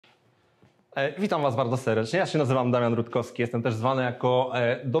Witam Was bardzo serdecznie. Ja się nazywam Damian Rutkowski, jestem też zwany jako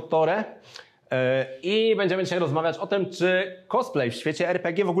Dottore i będziemy dzisiaj rozmawiać o tym, czy cosplay w świecie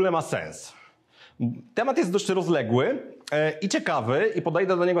RPG w ogóle ma sens. Temat jest dość rozległy i ciekawy i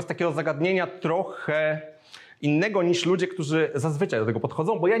podejdę do niego z takiego zagadnienia trochę innego niż ludzie, którzy zazwyczaj do tego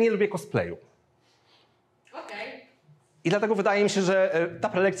podchodzą, bo ja nie lubię cosplayu. I dlatego wydaje mi się, że ta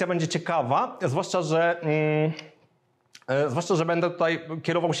prelekcja będzie ciekawa, zwłaszcza, że będę tutaj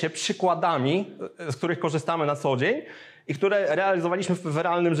kierował się przykładami, z których korzystamy na co dzień i które realizowaliśmy w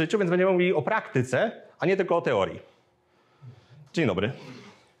realnym życiu, więc będziemy mówili o praktyce, a nie tylko o teorii. Dzień dobry.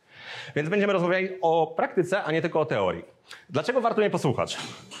 Więc będziemy rozmawiali o praktyce, a nie tylko o teorii. Dlaczego warto mnie posłuchać?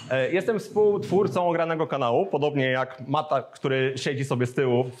 Jestem współtwórcą ogranego kanału, podobnie jak Mata, który siedzi sobie z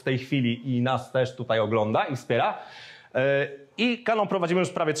tyłu w tej chwili i nas też tutaj ogląda i wspiera. I kanał prowadzimy już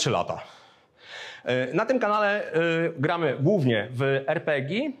prawie 3 lata. Na tym kanale gramy głównie w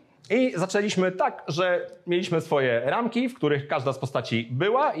RPG i zaczęliśmy tak, że mieliśmy swoje ramki, w których każda z postaci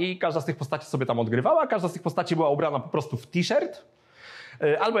była i każda z tych postaci sobie tam odgrywała. Każda z tych postaci była ubrana po prostu w t-shirt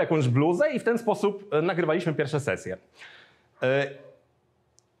albo jakąś bluzę i w ten sposób nagrywaliśmy pierwsze sesje.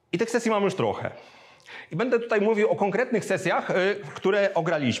 I tych sesji mamy już trochę. I będę tutaj mówił o konkretnych sesjach, które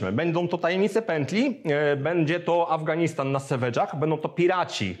ograliśmy. Będą to tajemnice pętli, będzie to Afganistan na Savage'ach, będą to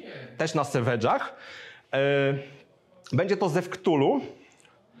piraci też na Savage'ach, będzie to Zew Cthulhu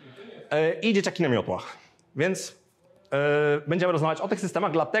i dzieciaki na miotłach. Więc będziemy rozmawiać o tych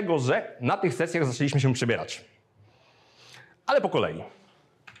systemach, dlatego że na tych sesjach zaczęliśmy się przebierać. Ale po kolei.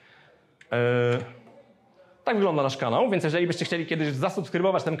 Tak wygląda nasz kanał, więc jeżeli byście chcieli kiedyś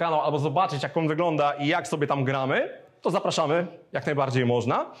zasubskrybować ten kanał albo zobaczyć, jak on wygląda i jak sobie tam gramy, to zapraszamy, jak najbardziej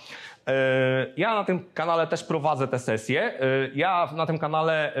można. Ja na tym kanale też prowadzę te sesje. Ja na tym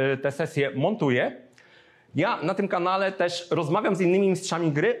kanale te sesje montuję. Ja na tym kanale też rozmawiam z innymi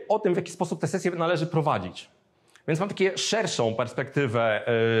mistrzami gry o tym, w jaki sposób te sesje należy prowadzić. Więc mam takie szerszą perspektywę,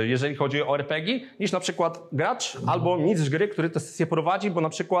 jeżeli chodzi o RPG, niż na przykład gracz albo mistrz gry, który tę sesję prowadzi, bo na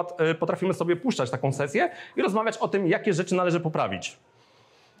przykład potrafimy sobie puszczać taką sesję i rozmawiać o tym, jakie rzeczy należy poprawić.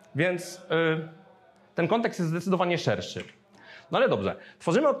 Więc ten kontekst jest zdecydowanie szerszy. No ale dobrze,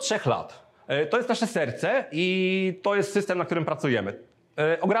 tworzymy od 3 lat. To jest nasze serce i to jest system, na którym pracujemy.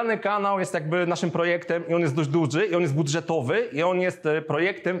 Ograny kanał jest jakby naszym projektem i on jest dość duży i on jest budżetowy i on jest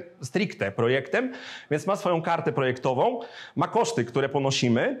projektem, stricte projektem, więc ma swoją kartę projektową, ma koszty, które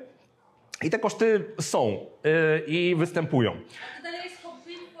ponosimy i te koszty są i występują. A to dalej jest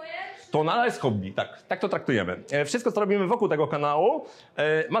hobby twoje? To nadal jest hobby, tak to traktujemy. Wszystko, co robimy wokół tego kanału,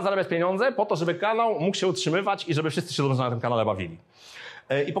 ma zarabiać pieniądze po to, żeby kanał mógł się utrzymywać i żeby wszyscy się dobrze na tym kanale bawili.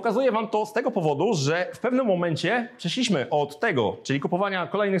 I pokazuję Wam to z tego powodu, że w pewnym momencie przeszliśmy od tego, czyli kupowania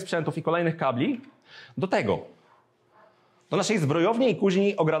kolejnych sprzętów i kolejnych kabli, do tego. Do naszej zbrojowni i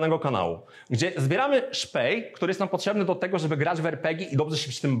kuźni ogranego kanału, gdzie zbieramy szpej, który jest nam potrzebny do tego, żeby grać w RPG i dobrze się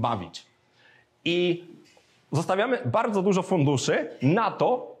przy tym bawić. I zostawiamy bardzo dużo funduszy na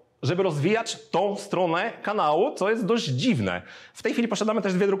to, żeby rozwijać tą stronę kanału, co jest dość dziwne. W tej chwili posiadamy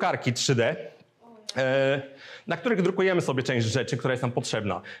też 2 drukarki 3D, na których drukujemy sobie część rzeczy, która jest nam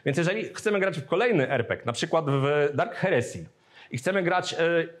potrzebna. Więc jeżeli chcemy grać w kolejny RPG, na przykład w Dark Heresy i chcemy grać,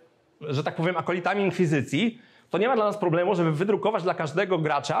 że tak powiem, akolitami Inkwizycji, to nie ma dla nas problemu, żeby wydrukować dla każdego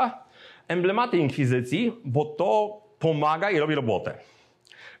gracza emblematy Inkwizycji, bo to pomaga i robi robotę.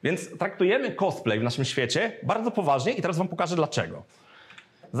 Więc traktujemy cosplay w naszym świecie bardzo poważnie i teraz Wam pokażę dlaczego.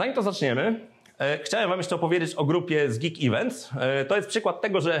 Zanim to zaczniemy, chciałem Wam jeszcze opowiedzieć o grupie z Geek Events. To jest przykład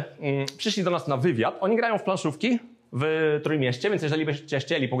tego, że przyszli do nas na wywiad. Oni grają w planszówki w Trójmieście, więc jeżeli byście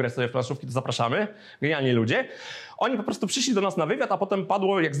chcieli pograć sobie w planszówki, to zapraszamy. Genialni ludzie. Oni po prostu przyszli do nas na wywiad, a potem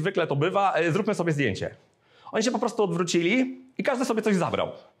padło, jak zwykle to bywa, zróbmy sobie zdjęcie. Oni się po prostu odwrócili i każdy sobie coś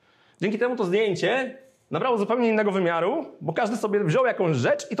zabrał. Dzięki temu to zdjęcie nabrało zupełnie innego wymiaru, bo każdy sobie wziął jakąś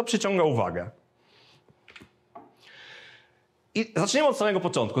rzecz i to przyciąga uwagę. I zaczniemy od samego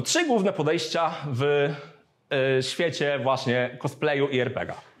początku. 3 główne podejścia w świecie właśnie cosplayu i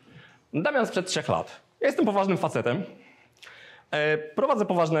RPG-a. Damian sprzed 3 lat. Ja jestem poważnym facetem. Prowadzę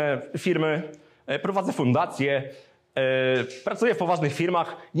poważne firmy, prowadzę fundacje, pracuję w poważnych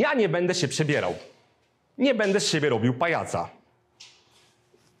firmach. Ja nie będę się przebierał. Nie będę z siebie robił pajaca.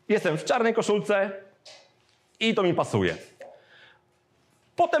 Jestem w czarnej koszulce i to mi pasuje.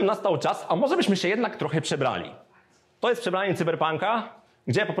 Potem nastał czas, a może byśmy się jednak trochę przebrali. To jest przebranie cyberpunka,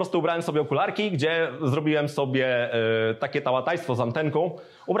 gdzie po prostu ubrałem sobie okularki, gdzie zrobiłem sobie takie tałatajstwo z antenką.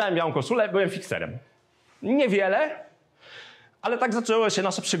 Ubrałem białą koszulę, byłem fikserem. Niewiele, ale tak zaczęła się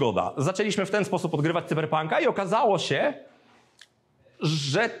nasza przygoda. Zaczęliśmy w ten sposób odgrywać cyberpunka i okazało się,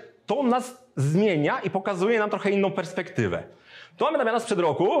 że to nas zmienia i pokazuje nam trochę inną perspektywę. Tu mamy Damiana sprzed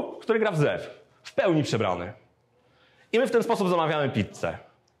roku, który gra w zew. W pełni przebrany. I my w ten sposób zamawiamy pizzę.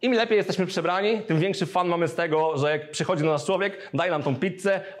 Im lepiej jesteśmy przebrani, tym większy fan mamy z tego, że jak przychodzi do nas człowiek, daje nam tą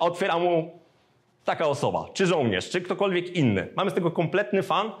pizzę, a otwiera mu taka osoba, czy żołnierz, czy ktokolwiek inny. Mamy z tego kompletny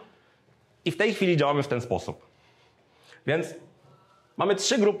fan i w tej chwili działamy w ten sposób. Więc mamy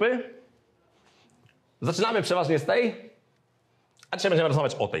 3 grupy. Zaczynamy przeważnie z tej, a dzisiaj będziemy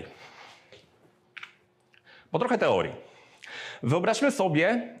rozmawiać o tej. Po trochę teorii. Wyobraźmy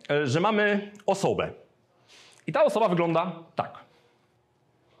sobie, że mamy osobę. I ta osoba wygląda tak.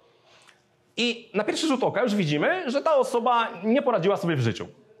 I na pierwszy rzut oka już widzimy, że ta osoba nie poradziła sobie w życiu.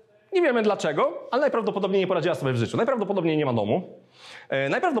 Nie wiemy dlaczego, ale najprawdopodobniej nie poradziła sobie w życiu. Najprawdopodobniej nie ma domu,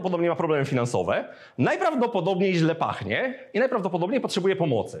 najprawdopodobniej ma problemy finansowe, najprawdopodobniej źle pachnie i najprawdopodobniej potrzebuje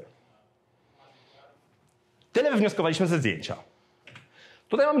pomocy. Tyle wywnioskowaliśmy ze zdjęcia.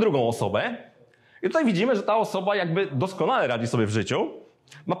 Tutaj mamy drugą osobę i tutaj widzimy, że ta osoba jakby doskonale radzi sobie w życiu,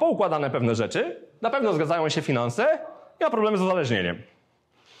 ma poukładane pewne rzeczy, na pewno zgadzają się finanse i ma problemy z uzależnieniem.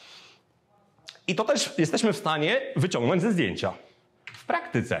 I to też jesteśmy w stanie wyciągnąć ze zdjęcia. W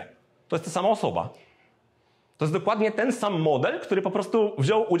praktyce to jest ta sama osoba. To jest dokładnie ten sam model, który po prostu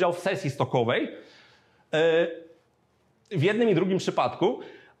wziął udział w sesji stokowej w jednym i drugim przypadku,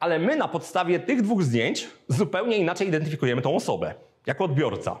 ale my na podstawie tych 2 zdjęć zupełnie inaczej identyfikujemy tą osobę, jako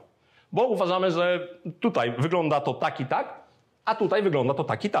odbiorca. Bo uważamy, że tutaj wygląda to tak i tak, a tutaj wygląda to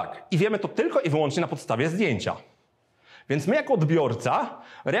tak i tak. I wiemy to tylko i wyłącznie na podstawie zdjęcia. Więc my jako odbiorca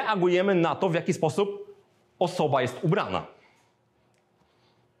reagujemy na to, w jaki sposób osoba jest ubrana.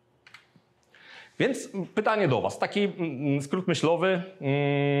 Więc pytanie do was, taki skrót myślowy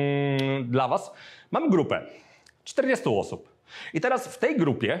dla was. Mam grupę 40 osób. I teraz w tej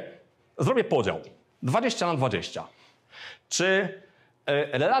grupie zrobię podział 20/20. Czy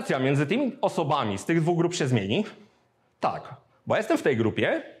relacja między tymi osobami z tych 2 grup się zmieni? Tak, bo ja jestem w tej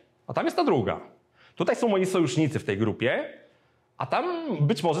grupie, a tam jest ta druga. Tutaj są moi sojusznicy w tej grupie, a tam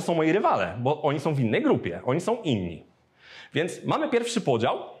być może są moi rywale, bo oni są w innej grupie, oni są inni. Więc mamy pierwszy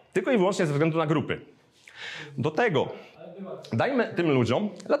podział tylko i wyłącznie ze względu na grupy. Do tego dajmy tym ludziom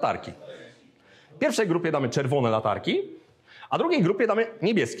latarki. Pierwszej grupie damy czerwone latarki, a drugiej grupie damy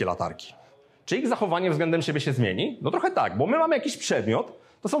niebieskie latarki. Czy ich zachowanie względem siebie się zmieni? No trochę tak, bo my mamy jakiś przedmiot,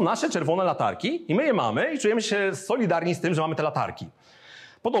 to są nasze czerwone latarki i my je mamy i czujemy się solidarni z tym, że mamy te latarki.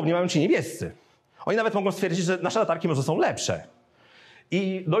 Podobnie mają ci niebiescy. Oni nawet mogą stwierdzić, że nasze latarki może są lepsze.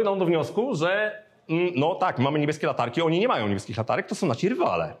 I dojdą do wniosku, że no tak, mamy niebieskie latarki, oni nie mają niebieskich latarek, to są nasi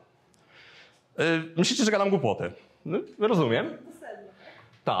rywale. Myślicie, że gadam głupoty? Rozumiem.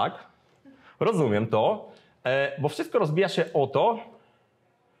 Tak, rozumiem to, bo wszystko rozbija się o to,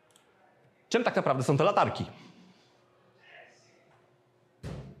 czym tak naprawdę są te latarki.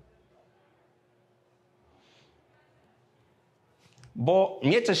 Bo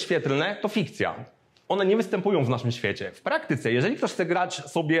miecze świetlne to fikcja. One nie występują w naszym świecie. W praktyce, jeżeli ktoś chce grać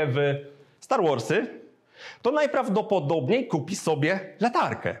sobie w Star Warsy, to najprawdopodobniej kupi sobie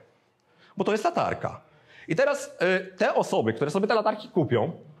latarkę. Bo to jest latarka. I teraz te osoby, które sobie te latarki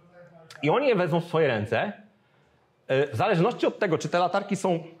kupią i oni je wezmą w swoje ręce, w zależności od tego, czy te latarki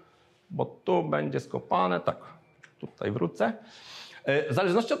są, bo tu będzie skopane, tak, tutaj wrócę. W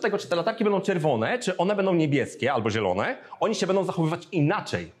zależności od tego, czy te latarki będą czerwone, czy one będą niebieskie albo zielone, oni się będą zachowywać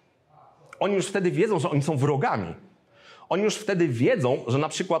inaczej. Oni już wtedy wiedzą, że oni są wrogami. Oni już wtedy wiedzą, że na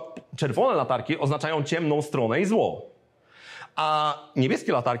przykład czerwone latarki oznaczają ciemną stronę i zło. A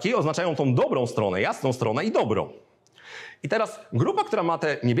niebieskie latarki oznaczają tą dobrą stronę, jasną stronę i dobro. I teraz grupa, która ma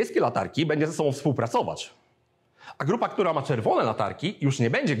te niebieskie latarki, będzie ze sobą współpracować. A grupa, która ma czerwone latarki, już nie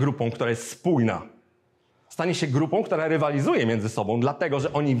będzie grupą, która jest spójna. Stanie się grupą, która rywalizuje między sobą, dlatego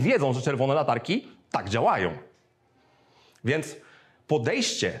że oni wiedzą, że czerwone latarki tak działają. Więc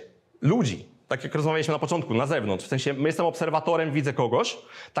podejście ludzi, tak jak rozmawialiśmy na początku, na zewnątrz, w sensie my jestem obserwatorem, widzę kogoś,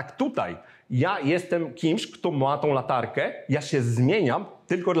 tak tutaj ja jestem kimś, kto ma tą latarkę, ja się zmieniam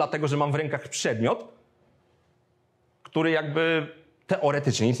tylko dlatego, że mam w rękach przedmiot, który jakby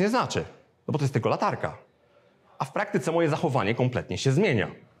teoretycznie nic nie znaczy, no bo to jest tylko latarka. A w praktyce moje zachowanie kompletnie się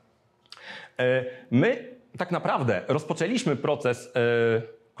zmienia. My tak naprawdę rozpoczęliśmy proces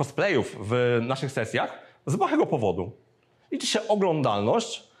cosplayów w naszych sesjach z błahego powodu. Liczy się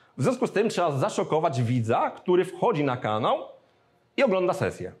oglądalność, w związku z tym trzeba zaszokować widza, który wchodzi na kanał i ogląda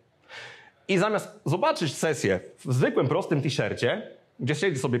sesję. I zamiast zobaczyć sesję w zwykłym, prostym t-shircie, gdzie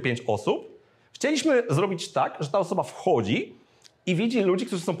siedzi sobie 5 osób, chcieliśmy zrobić tak, że ta osoba wchodzi i widzi ludzi,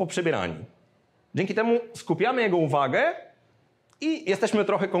 którzy są poprzebierani. Dzięki temu skupiamy jego uwagę i jesteśmy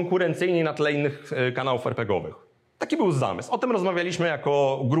trochę konkurencyjni na tle innych kanałów RPG-owych. Taki był zamysł. O tym rozmawialiśmy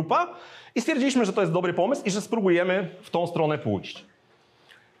jako grupa i stwierdziliśmy, że to jest dobry pomysł i że spróbujemy w tą stronę pójść.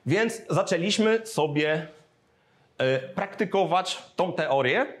 Więc zaczęliśmy sobie praktykować tą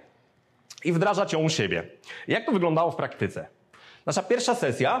teorię i wdrażać ją u siebie. Jak to wyglądało w praktyce? Nasza pierwsza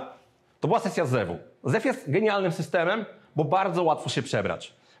sesja to była sesja zewu. Zew jest genialnym systemem, bo bardzo łatwo się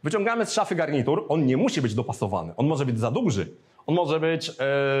przebrać. Wyciągamy z szafy garnitur, on nie musi być dopasowany, on może być za duży, on może być,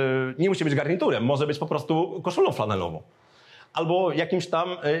 nie musi być garniturem, może być po prostu koszulą flanelową albo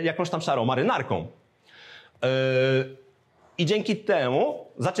jakąś tam szarą marynarką. I dzięki temu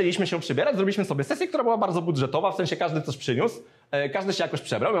zaczęliśmy się przybierać, zrobiliśmy sobie sesję, która była bardzo budżetowa, w sensie każdy coś przyniósł, każdy się jakoś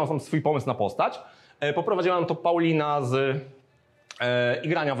przebrał, miał tam swój pomysł na postać. Poprowadziła nam to Paulina z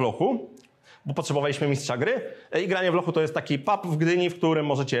igrania w lochu, bo potrzebowaliśmy mistrza gry. Igranie w lochu to jest taki pub w Gdyni, w którym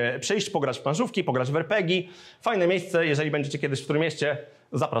możecie przyjść, pograć w planszówki, pograć w RPG. Fajne miejsce, jeżeli będziecie kiedyś w którym mieście,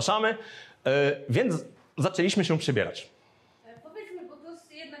 zapraszamy. Więc zaczęliśmy się przybierać. Powiedzmy, bo to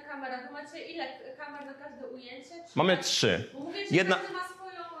jest jedna kamera. Wy macie ile kamer na każde ujęcie? Mamy 3. Bo mówię, że Jedna... każdy ma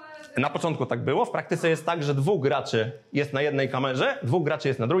swoją... Na początku tak było. W praktyce jest tak, że 2 graczy jest na jednej kamerze, 2 graczy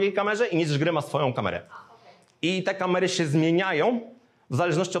jest na drugiej kamerze i mistrz gry ma swoją kamerę. I te kamery się zmieniają w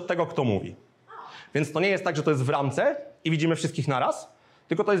zależności od tego, kto mówi. Więc to nie jest tak, że to jest w ramce i widzimy wszystkich naraz,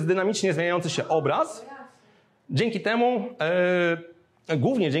 tylko to jest dynamicznie zmieniający się obraz. Dzięki temu,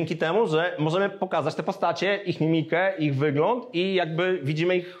 głównie dzięki temu, że możemy pokazać te postacie, ich mimikę, ich wygląd i jakby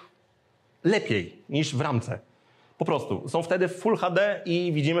widzimy ich lepiej niż w ramce. Po prostu. Są wtedy w Full HD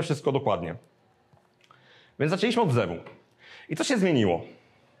i widzimy wszystko dokładnie. Więc zaczęliśmy od zewu. I co się zmieniło?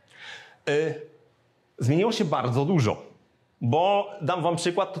 Zmieniło się bardzo dużo. Bo dam wam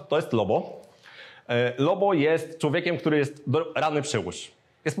przykład, to jest Lobo. Lobo jest człowiekiem, który jest rany przyłóż.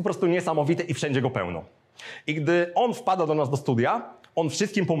 Jest po prostu niesamowity i wszędzie go pełno. I gdy on wpada do nas do studia, on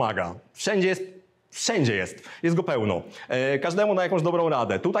wszystkim pomaga. Wszędzie jest. Jest go pełno. Każdemu da jakąś dobrą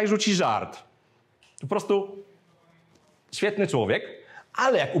radę. Tutaj rzuci żart. Po prostu świetny człowiek,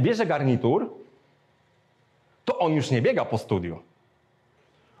 ale jak ubierze garnitur, to on już nie biega po studiu.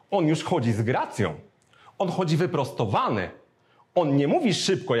 On już chodzi z gracją. On chodzi wyprostowany. On nie mówi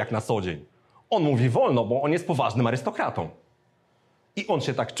szybko jak na co dzień. On mówi wolno, bo on jest poważnym arystokratą. I on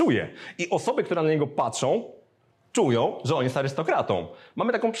się tak czuje. I osoby, które na niego patrzą, czują, że on jest arystokratą.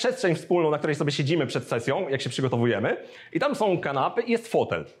 Mamy taką przestrzeń wspólną, na której sobie siedzimy przed sesją, jak się przygotowujemy. I tam są kanapy i jest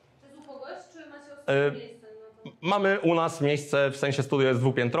fotel. To jest u kogoś, czy macie osobne miejsce? Mamy u nas miejsce, w sensie studio jest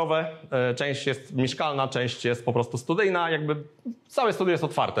dwupiętrowe. Część jest mieszkalna, część jest po prostu studyjna. Jakby całe studio jest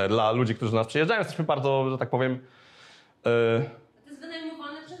otwarte dla ludzi, którzy do nas przyjeżdżają. Jesteśmy bardzo, że tak powiem... To jest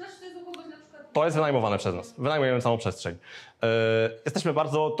wynajmowane przez nas, czy to jest u kogoś na przykład? To jest wynajmowane przez nas. Wynajmujemy całą przestrzeń. Jesteśmy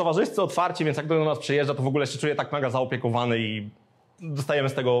bardzo towarzyscy, otwarci, więc jak ktoś do nas przyjeżdża, to w ogóle się czuje tak mega zaopiekowany i dostajemy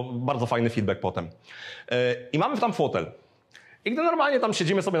z tego bardzo fajny feedback potem. I mamy tam fotel. I gdy normalnie tam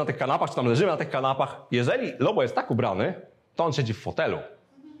siedzimy sobie na tych kanapach, czy tam leżymy na tych kanapach, jeżeli Lobo jest tak ubrany, to on siedzi w fotelu.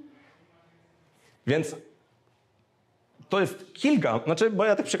 Więc to jest kilka, bo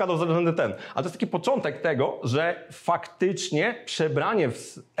ja tych przykładów zależny ale to jest taki początek tego, że faktycznie przebranie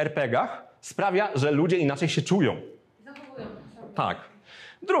w RPG-ach sprawia, że ludzie inaczej się czują. Zachowują. Tak.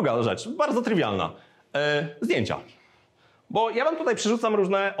 Druga rzecz, bardzo trywialna. Zdjęcia. Bo ja wam tutaj przyrzucam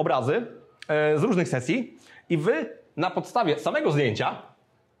różne obrazy z różnych sesji i wy na podstawie samego zdjęcia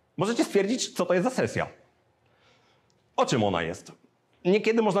możecie stwierdzić, co to jest za sesja. O czym ona jest.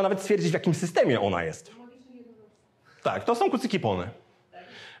 Niekiedy można nawet stwierdzić, w jakim systemie ona jest. Tak, to są kucykipony.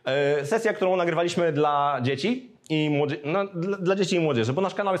 Sesja, którą nagrywaliśmy dla dzieci i młodzieży, dla dzieci i młodzieży, bo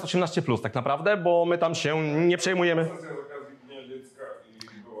nasz kanał jest 18+, tak naprawdę, bo my tam się nie przejmujemy...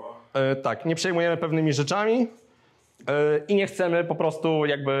 Tak, nie przejmujemy pewnymi rzeczami i nie chcemy po prostu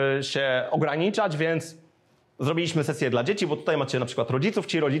jakby się ograniczać, więc zrobiliśmy sesję dla dzieci, bo tutaj macie na przykład rodziców,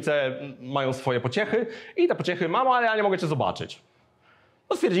 ci rodzice mają swoje pociechy i te pociechy mamo, ale ja nie mogę cię zobaczyć.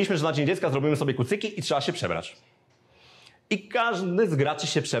 No stwierdziliśmy, że na Dzień Dziecka zrobimy sobie kucyki i trzeba się przebrać. I każdy z graczy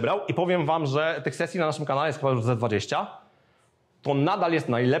się przebrał i powiem wam, że tych sesji na naszym kanale jest chyba już ze 20. To nadal jest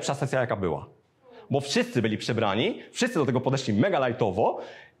najlepsza sesja, jaka była. Bo wszyscy byli przebrani, wszyscy do tego podeszli mega lightowo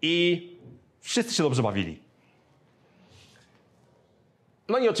i wszyscy się dobrze bawili.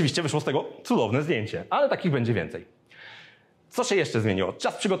 No i oczywiście wyszło z tego cudowne zdjęcie, ale takich będzie więcej. Co się jeszcze zmieniło?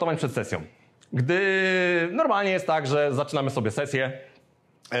 Czas przygotowań przed sesją. Gdy normalnie jest tak, że zaczynamy sobie sesję,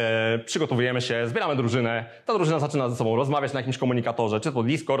 przygotowujemy się, zbieramy drużynę, ta drużyna zaczyna ze sobą rozmawiać na jakimś komunikatorze, czy to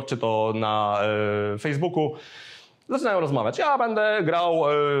Discord, czy to na Facebooku. Zaczynają rozmawiać. Ja będę grał,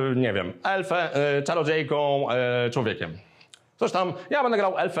 nie wiem, elfem, czarodziejką, człowiekiem. Coś tam, ja będę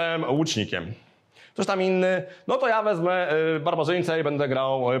grał elfem, łucznikiem. Ktoś tam inny, no to ja wezmę barbarzyńcę i będę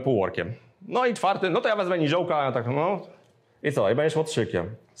grał półorkiem. No i czwarty, no to ja wezmę niziołka, a ja tak, no. I co? I będziesz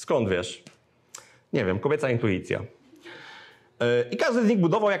łotrzykiem. Skąd wiesz? Nie wiem, kobieca intuicja. I każdy z nich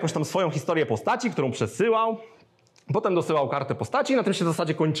budował jakąś tam swoją historię postaci, którą przesyłał. Potem dosyłał kartę postaci i na tym się w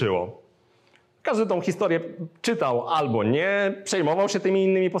zasadzie kończyło. Każdy tą historię czytał albo nie, przejmował się tymi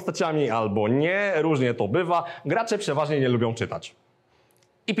innymi postaciami, albo nie, różnie to bywa. Gracze przeważnie nie lubią czytać.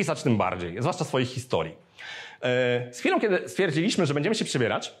 I pisać tym bardziej, zwłaszcza swoich historii. Z chwilą, kiedy stwierdziliśmy, że będziemy się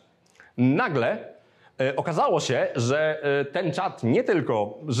przybierać, nagle okazało się, że ten czat nie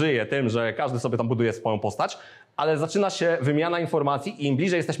tylko żyje tym, że każdy sobie tam buduje swoją postać, ale zaczyna się wymiana informacji i im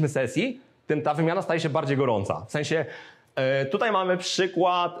bliżej jesteśmy sesji, tym ta wymiana staje się bardziej gorąca. W sensie, tutaj mamy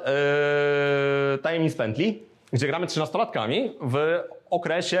przykład Tajemnic Pętli, gdzie gramy 13-latkami w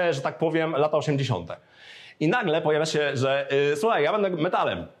okresie, że tak powiem, lata 80. I nagle pojawia się, że słuchaj, ja będę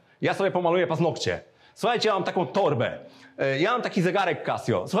metalem, ja sobie pomaluję paznokcie. Słuchajcie, ja mam taką torbę, ja mam taki zegarek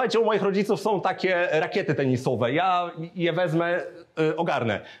Casio. Słuchajcie, u moich rodziców są takie rakiety tenisowe, ja je wezmę,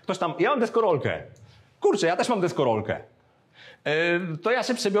 ogarnę. Ktoś tam, ja mam deskorolkę. Kurczę, ja też mam deskorolkę. To ja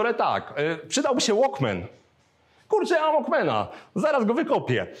się przebiorę tak, przydałby się Walkman. Kurczę, ja mam Walkmana, zaraz go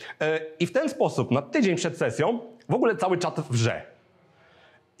wykopię. I w ten sposób na tydzień przed sesją w ogóle cały czat wrze.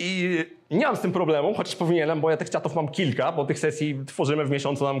 I nie mam z tym problemu, chociaż powinienem, bo ja tych czatów mam kilka, bo tych sesji tworzymy w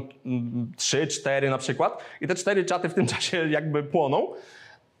miesiącu nam 3, 4 na przykład. I te 4 czaty w tym czasie jakby płoną.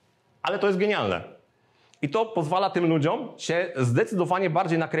 Ale to jest genialne. I to pozwala tym ludziom się zdecydowanie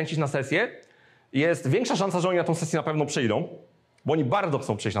bardziej nakręcić na sesję. Jest większa szansa, że oni na tą sesję na pewno przyjdą, bo oni bardzo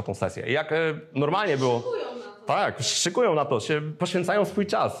chcą przyjść na tą sesję. Jak normalnie było... Szykują na to. Tak, szykują na to, się poświęcają swój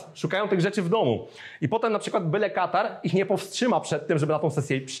czas, szukają tych rzeczy w domu. I potem na przykład byle katar ich nie powstrzyma przed tym, żeby na tą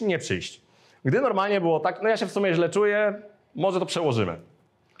sesję nie przyjść. Gdy normalnie było tak, no ja się w sumie źle czuję, może to przełożymy.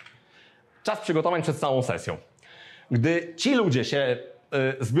 Czas przygotowań przed całą sesją. Gdy ci ludzie się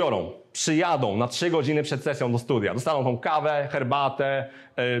zbiorą, przyjadą na 3 godziny przed sesją do studia, dostaną tą kawę, herbatę,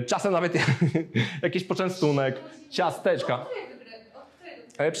 czasem nawet jakiś poczęstunek, ciasteczka.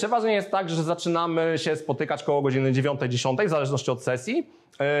 Przeważnie jest tak, że zaczynamy się spotykać koło godziny 9-10, w zależności od sesji.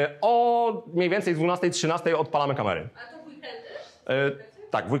 O mniej więcej 12-13 odpalamy kamery. A to w weekendy?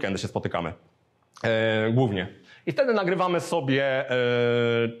 Tak, w weekendy się spotykamy. Głównie. I wtedy nagrywamy sobie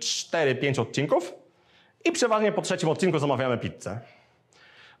 4-5 odcinków i przeważnie po 3. odcinku zamawiamy pizzę.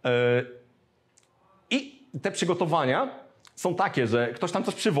 I te przygotowania są takie, że ktoś tam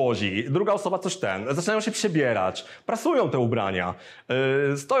coś przywozi, druga osoba coś zaczynają się przebierać, prasują te ubrania,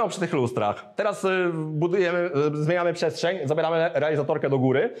 stoją przy tych lustrach. Teraz zmieniamy przestrzeń, zabieramy realizatorkę do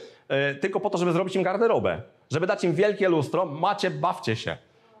góry, tylko po to, żeby zrobić im garderobę. Żeby dać im wielkie lustro, bawcie się.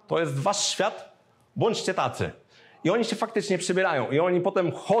 To jest wasz świat, bądźcie tacy. I oni się faktycznie przybierają i oni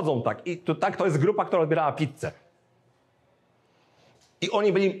potem chodzą tak. I to jest grupa, która odbierała pizzę. I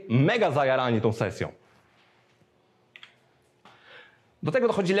oni byli mega zajarani tą sesją. Do tego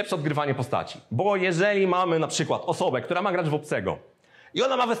dochodzi lepsze odgrywanie postaci. Bo jeżeli mamy na przykład osobę, która ma grać w obcego i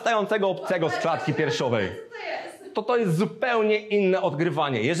ona ma wystającego obcego z klatki piersiowej, to jest zupełnie inne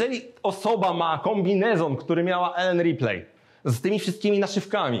odgrywanie. Jeżeli osoba ma kombinezon, który miała Ellen Ripley z tymi wszystkimi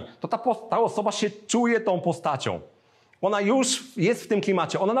naszywkami, to ta osoba się czuje tą postacią. Ona już jest w tym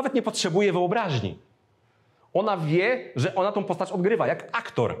klimacie. Ona nawet nie potrzebuje wyobraźni. Ona wie, że ona tą postać odgrywa, jak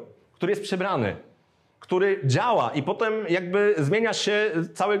aktor, który jest przebrany, który działa i potem jakby zmienia się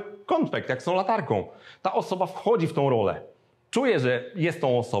cały konspekt, jak z tą latarką. Ta osoba wchodzi w tą rolę. Czuje, że jest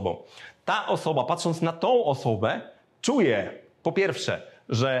tą osobą. Ta osoba, patrząc na tą osobę, czuje po pierwsze,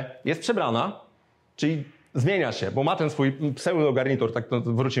 że jest przebrana, czyli zmienia się, bo ma ten swój pseudogarnitur, tak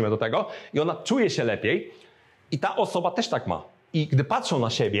wrócimy do tego, i ona czuje się lepiej i ta osoba też tak ma. I gdy patrzą na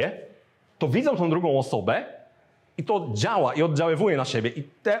siebie, to widzą tą drugą osobę i to działa i oddziaływuje na siebie. I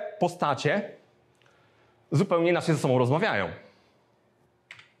te postacie zupełnie inaczej ze sobą rozmawiają.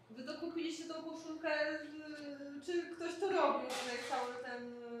 Wy dokupiliście tą koszulkę, czy ktoś to robił? Tutaj cały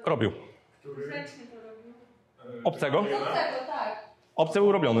ten... Robił. Ręcznie to robił. Obcego? Obcego, tak. Obcy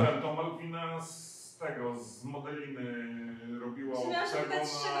był robiony. To Malwina z tego, z modeliny robiła Miałam się obcego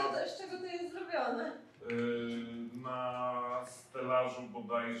pytać, z czego to jest zrobione? na stelażu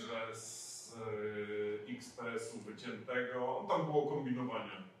bodajże z XPS-u wyciętego. Tam było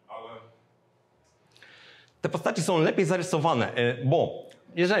kombinowanie, ale... Te postaci są lepiej zarysowane, bo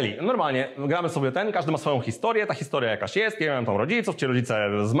jeżeli normalnie gramy sobie każdy ma swoją historię, ta historia jakaś jest, ja mam tam rodziców, ci rodzice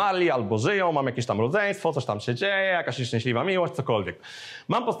zmarli albo żyją, mam jakieś tam rodzeństwo, coś tam się dzieje, jakaś nieszczęśliwa miłość, cokolwiek.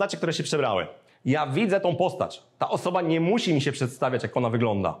 Mam postacie, które się przebrały. Ja widzę tą postać. Ta osoba nie musi mi się przedstawiać, jak ona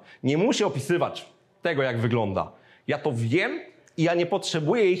wygląda. Nie musi opisywać tego, jak wygląda. Ja to wiem i ja nie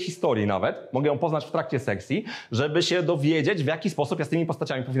potrzebuję jej historii nawet, mogę ją poznać w trakcie sekcji, żeby się dowiedzieć, w jaki sposób ja z tymi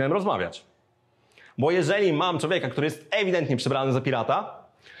postaciami powinienem rozmawiać. Bo jeżeli mam człowieka, który jest ewidentnie przebrany za pirata,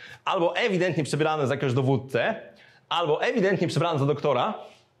 albo ewidentnie przebrany za jakiegoś dowódcę, albo ewidentnie przebrany za doktora,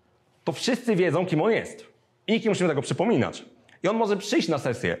 to wszyscy wiedzą, kim on jest. I nikt nie musimy tego przypominać. I on może przyjść na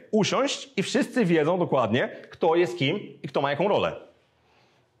sesję, usiąść i wszyscy wiedzą dokładnie, kto jest kim i kto ma jaką rolę.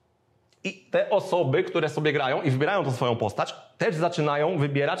 I te osoby, które sobie grają i wybierają tą swoją postać, też zaczynają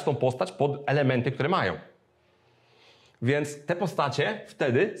wybierać tą postać pod elementy, które mają. Więc te postacie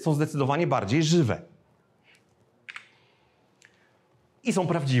wtedy są zdecydowanie bardziej żywe. I są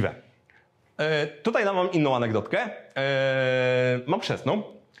prawdziwe. Tutaj dam wam inną anegdotkę. Mam chrzestną.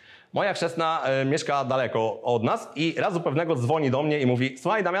 Moja chrzestna mieszka daleko od nas i razu pewnego dzwoni do mnie i mówi: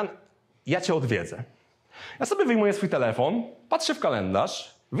 słuchaj Damian, ja cię odwiedzę. Ja sobie wyjmuję swój telefon, patrzę w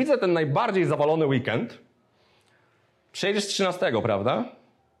kalendarz, widzę ten najbardziej zawalony weekend. Przyjedziesz 13, prawda?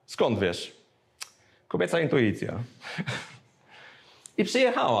 Skąd wiesz? Kobieca intuicja. I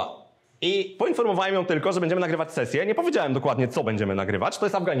przyjechała. I poinformowałem ją tylko, że będziemy nagrywać sesję. Nie powiedziałem dokładnie, co będziemy nagrywać. To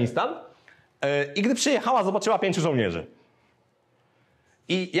jest Afganistan. I gdy przyjechała, zobaczyła 5 żołnierzy.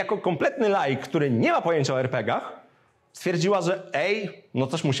 I jako kompletny laik, który nie ma pojęcia o RPG-ach, stwierdziła, że no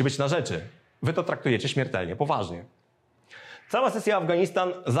coś musi być na rzeczy. Wy to traktujecie śmiertelnie, poważnie. Cała sesja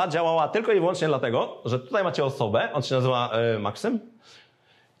Afganistan zadziałała tylko i wyłącznie dlatego, że tutaj macie osobę, on się nazywa Maksym.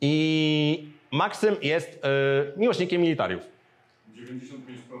 I Maksym jest miłośnikiem militariów. 95%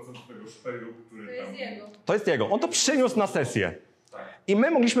 tego szpeju, który To jest jego. To jest jego. On to przyniósł na sesję. Tak. I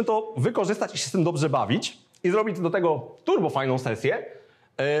my mogliśmy to wykorzystać i się z tym dobrze bawić i zrobić do tego turbo fajną sesję,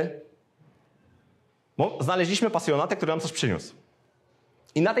 bo znaleźliśmy pasjonatę, który nam coś przyniósł.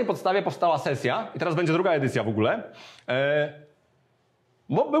 I na tej podstawie powstała sesja, i teraz będzie druga edycja w ogóle,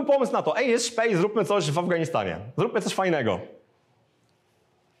 bo był pomysł na to: jest szpej, zróbmy coś w Afganistanie, zróbmy coś fajnego.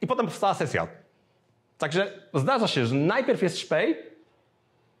 I potem powstała sesja. Także zdarza się, że najpierw jest szpej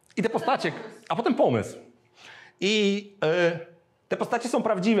i te postacie, a potem pomysł. I te postacie są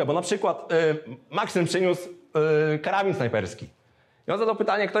prawdziwe, bo na przykład Maksym przyniósł karabin snajperski. I on zadał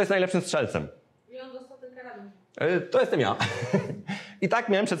pytanie, kto jest najlepszym strzelcem. I on dostał ten karabin. To jestem ja. I tak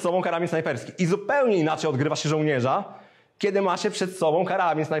miałem przed sobą karabin snajperski. I zupełnie inaczej odgrywa się żołnierza, kiedy ma się przed sobą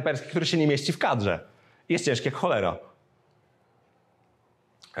karabin snajperski, który się nie mieści w kadrze. Jest ciężki jak cholera.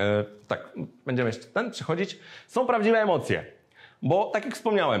 Tak, będziemy jeszcze przechodzić. Są prawdziwe emocje. Bo tak jak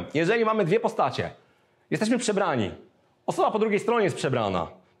wspomniałem, jeżeli mamy dwie postacie, jesteśmy przebrani, osoba po drugiej stronie jest przebrana,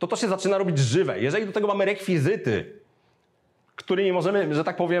 to się zaczyna robić żywe. Jeżeli do tego mamy rekwizyty, którymi możemy, że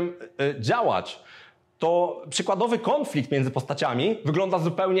tak powiem, działać, to przykładowy konflikt między postaciami wygląda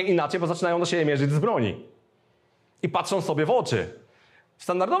zupełnie inaczej, bo zaczynają do siebie mierzyć z broni. I patrzą sobie w oczy. W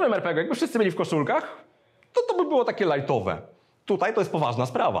standardowym RPG, jakby wszyscy byli w koszulkach, to by było takie lajtowe. Tutaj to jest poważna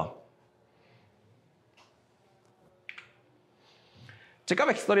sprawa.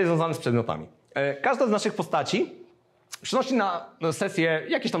 Ciekawe historie związane z przedmiotami. Każda z naszych postaci przynosi na sesję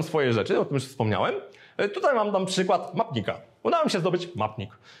jakieś tam swoje rzeczy, o tym już wspomniałem. Tutaj mam tam przykład mapnika. Udało mi się zdobyć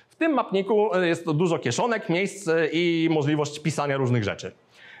mapnik. W tym mapniku jest dużo kieszonek, miejsc i możliwość pisania różnych rzeczy.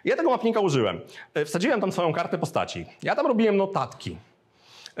 Ja tego mapnika użyłem. Wsadziłem tam swoją kartę postaci. Ja tam robiłem notatki.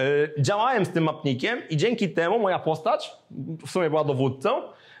 Działałem z tym mapnikiem i dzięki temu moja postać, w sumie była dowódcą,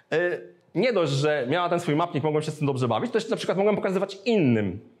 nie dość, że miała ten swój mapnik, mogłem się z tym dobrze bawić, to jeszcze na przykład mogłem pokazywać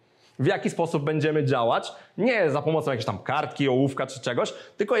innym, w jaki sposób będziemy działać. Nie za pomocą jakiejś tam kartki, ołówka czy czegoś,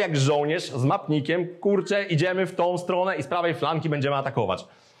 tylko jak żołnierz z mapnikiem, kurczę, idziemy w tą stronę i z prawej flanki będziemy atakować.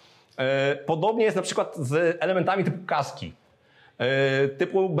 Podobnie jest na przykład z elementami typu kaski.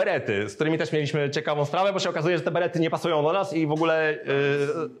 Typu berety, z którymi też mieliśmy ciekawą sprawę, bo się okazuje, że te berety nie pasują do nas i w ogóle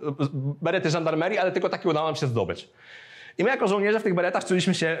berety żandarmerii, ale tylko takie udało nam się zdobyć. I my jako żołnierze w tych beretach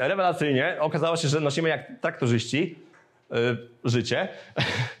czuliśmy się rewelacyjnie. Okazało się, że nosimy jak traktorzyści życie.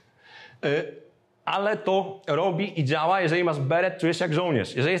 Ale to robi i działa, jeżeli masz beret, czujesz się jak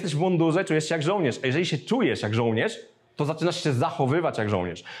żołnierz. Jeżeli jesteś w mundurze, czujesz się jak żołnierz. A jeżeli się czujesz jak żołnierz, to zaczynasz się zachowywać jak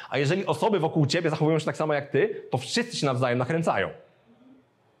żołnierz. A jeżeli osoby wokół ciebie zachowują się tak samo jak ty, to wszyscy się nawzajem nakręcają.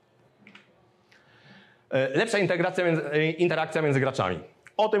 Lepsza interakcja między graczami.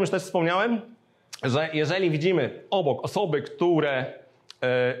 O tym już też wspomniałem, że jeżeli widzimy obok osoby, które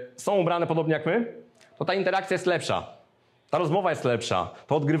są ubrane podobnie jak my, to ta interakcja jest lepsza. Ta rozmowa jest lepsza,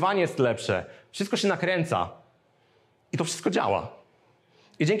 to odgrywanie jest lepsze, wszystko się nakręca i to wszystko działa.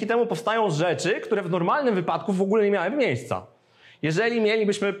 I dzięki temu powstają rzeczy, które w normalnym wypadku w ogóle nie miałyby miejsca. Jeżeli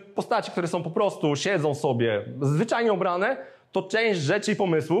mielibyśmy postaci, które są po prostu, siedzą sobie, zwyczajnie ubrane, to część rzeczy i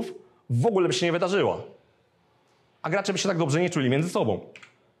pomysłów w ogóle by się nie wydarzyła. A gracze by się tak dobrze nie czuli między sobą.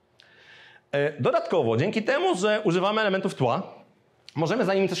 Dodatkowo, dzięki temu, że używamy elementów tła, możemy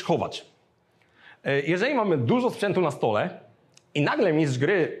za nimi coś chować. Jeżeli mamy dużo sprzętu na stole i nagle mistrz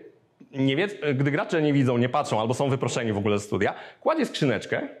gry gdy gracze nie widzą, nie patrzą albo są wyproszeni w ogóle ze studia, kładzie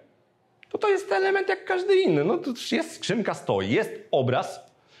skrzyneczkę, to jest element jak każdy inny. No to jest skrzynka, stoi, jest obraz,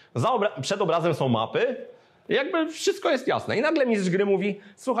 przed obrazem są mapy, jakby wszystko jest jasne. I nagle mistrz gry mówi,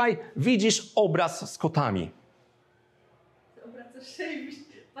 słuchaj, widzisz obraz z kotami. Obracasz się i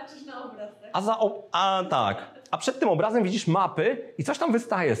patrzysz na obraz, tak? A przed tym obrazem widzisz mapy i coś tam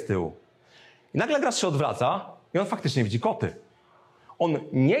wystaje z tyłu. I nagle gracz się odwraca i on faktycznie widzi koty. On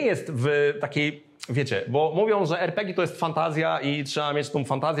nie jest w takiej, wiecie, bo mówią, że RPG to jest fantazja i trzeba mieć tą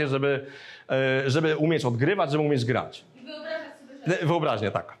fantazję, żeby umieć odgrywać, żeby umieć grać. I wyobrażać sobie rzeczy.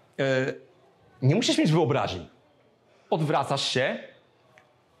 Wyobraźnię, tak. Nie musisz mieć wyobraźni. Odwracasz się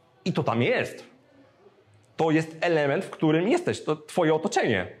i to tam jest. To jest element, w którym jesteś, to twoje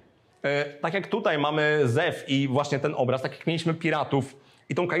otoczenie. Tak jak tutaj mamy zew i właśnie ten obraz, tak jak mieliśmy piratów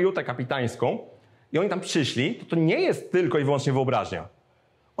i tą kajutę kapitańską i oni tam przyszli, to nie jest tylko i wyłącznie wyobraźnia.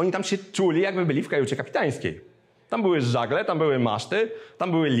 Oni tam się czuli, jakby byli w kajucie kapitańskiej. Tam były żagle, tam były maszty,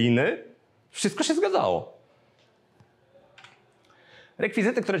 tam były liny. Wszystko się zgadzało.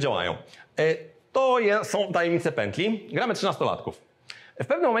 Rekwizyty, które działają. To są tajemnice pętli. Gramy 13-latków. W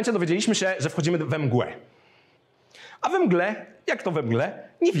pewnym momencie dowiedzieliśmy się, że wchodzimy we mgłę. A we mgle, jak to we mgle,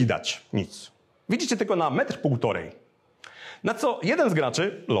 nie widać nic. Widzicie tylko na 1,5 m. Na co jeden z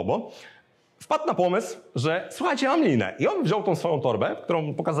graczy, Lobo, wpadł na pomysł, że słuchajcie, mam linę. I on wziął tą swoją torbę,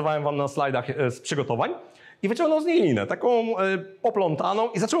 którą pokazywałem wam na slajdach z przygotowań i wyciągnął z niej linę, taką poplątaną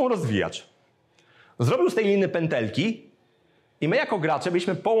i zaczął ją rozwijać. Zrobił z tej liny pętelki i my jako gracze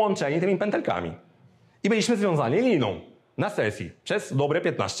byliśmy połączeni tymi pętelkami. I byliśmy związani liną na sesji przez dobre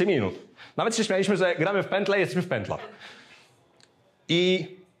 15 minut. Nawet się śmialiśmy, że gramy w pętlę i jesteśmy w pętlach. I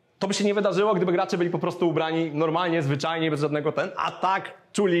to by się nie wydarzyło, gdyby gracze byli po prostu ubrani normalnie, zwyczajnie, bez żadnego a tak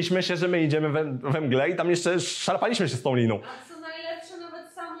czuliśmy się, że my idziemy we mgle i tam jeszcze szarpaliśmy się z tą liną. A co najlepsze,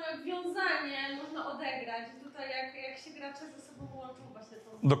 nawet samo jak wiązanie można odegrać. Tutaj jak się gracze ze sobą łączą właśnie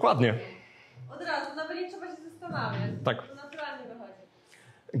tą... Dokładnie. Od razu, nawet nie trzeba się zastanawiać. Tak. To naturalnie wychodzi.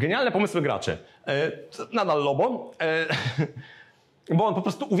 Genialne pomysły graczy. Nadal Lobo, bo on po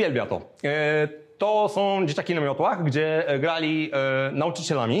prostu uwielbia to. To są dzieciaki na miotłach, gdzie grali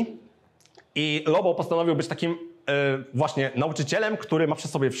nauczycielami i Lobo postanowił być takim właśnie nauczycielem, który ma przy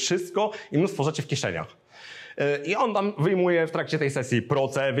sobie wszystko i mnóstwo rzeczy w kieszeniach. I on tam wyjmuje w trakcie tej sesji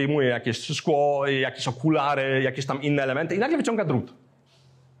proce, wyjmuje jakieś szkło, jakieś okulary, jakieś tam inne elementy i nagle wyciąga drut.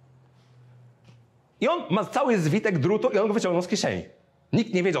 I on ma cały zwitek drutu i on go wyciągnął z kieszeni.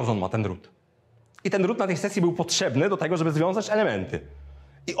 Nikt nie wiedział, że on ma ten drut. I ten drut na tej sesji był potrzebny do tego, żeby związać elementy.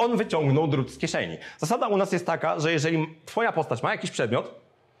 I on wyciągnął drut z kieszeni. Zasada u nas jest taka, że jeżeli twoja postać ma jakiś przedmiot,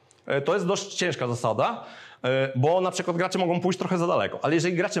 to jest dość ciężka zasada, bo na przykład gracze mogą pójść trochę za daleko. Ale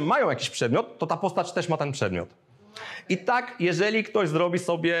jeżeli gracze mają jakiś przedmiot, to ta postać też ma ten przedmiot. I tak, jeżeli ktoś zrobi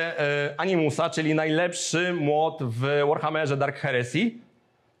sobie animusa, czyli najlepszy młot w Warhammerze Dark Heresy,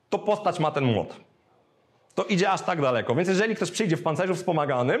 to postać ma ten młot. To idzie aż tak daleko. Więc jeżeli ktoś przyjdzie w pancerzu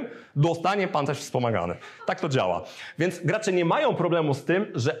wspomaganym, dostanie pancerz wspomagany. Tak to działa. Więc gracze nie mają problemu z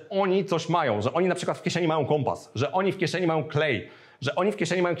tym, że oni coś mają, że oni na przykład w kieszeni mają kompas, że oni w kieszeni mają klej, że oni w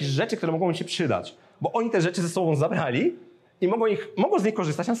kieszeni mają jakieś rzeczy, które mogą im się przydać. Bo oni te rzeczy ze sobą zabrali i mogą z nich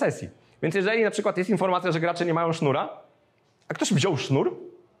korzystać na sesji. Więc jeżeli na przykład jest informacja, że gracze nie mają sznura, a ktoś wziął sznur,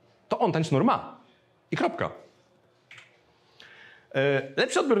 to on ten sznur ma. I kropka.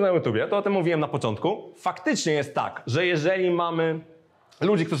 Lepszy odbiór na YouTubie, to o tym mówiłem na początku. Faktycznie jest tak, że jeżeli mamy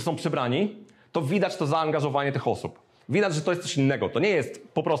ludzi, którzy są przebrani, to widać to zaangażowanie tych osób. Widać, że to jest coś innego. To nie jest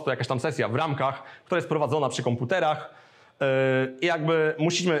po prostu jakaś tam sesja w ramkach, która jest prowadzona przy komputerach i jakby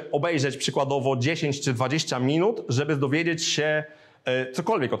musimy obejrzeć przykładowo 10 czy 20 minut, żeby dowiedzieć się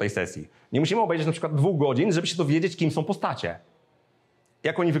cokolwiek o tej sesji. Nie musimy obejrzeć na przykład 2 godzin, żeby się dowiedzieć, kim są postacie.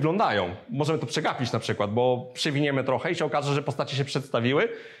 Jak oni wyglądają. Możemy to przegapić na przykład, bo przewiniemy trochę i się okaże, że postacie się przedstawiły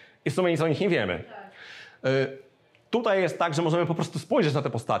i w sumie nic o nich nie wiemy. Tutaj jest tak, że możemy po prostu spojrzeć na te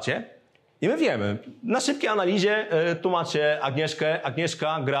postacie i my wiemy. Na szybkiej analizie tu macie Agnieszkę.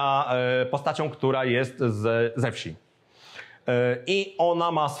 Agnieszka gra postacią, która jest ze wsi. I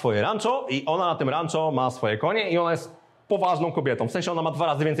ona ma swoje rancho i ona na tym rancho ma swoje konie i ona jest poważną kobietą. W sensie ona ma 2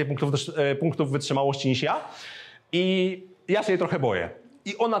 razy więcej punktów wytrzymałości niż ja i ja się jej trochę boję.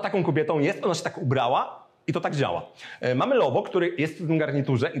 I ona taką kobietą jest, ona się tak ubrała i to tak działa. Mamy Lobo, który jest w tym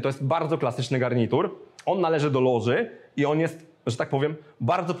garniturze i to jest bardzo klasyczny garnitur. On należy do loży i on jest, że tak powiem,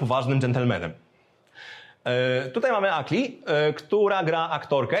 bardzo poważnym dżentelmenem. Tutaj mamy Akli, która gra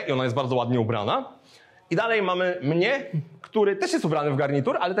aktorkę i ona jest bardzo ładnie ubrana. I dalej mamy mnie, który też jest ubrany w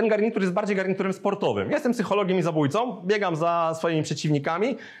garnitur, ale ten garnitur jest bardziej garniturem sportowym. Ja jestem psychologiem i zabójcą, biegam za swoimi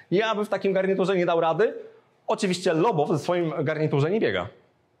przeciwnikami. Ja bym w takim garniturze nie dał rady. Oczywiście Lobo w swoim garniturze nie biega.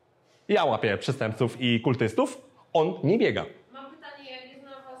 Ja łapię przestępców i kultystów, on nie biega. Mam pytanie, jak jest na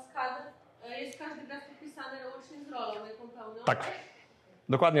was kadr, jest każdy gracz podpisany łącznie z rolą, jaką pełnią? Tak.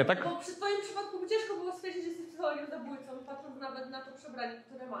 Dokładnie tak. Bo przy twoim przypadku ciężko było stwierdzić, że jesteś psychologiem zabójcą, patrząc nawet na to przebranie,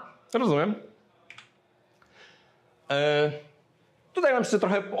 które masz. Rozumiem. Tutaj wam jeszcze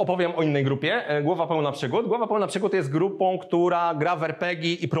trochę opowiem o innej grupie. Głowa pełna przygód. Głowa pełna przygód jest grupą, która gra w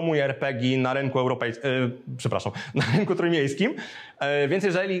RPG i promuje RPG na rynku na rynku trójmiejskim. Więc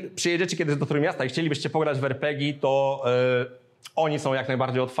jeżeli przyjedziecie kiedyś do Trójmiasta i chcielibyście pograć w RPG, to oni są jak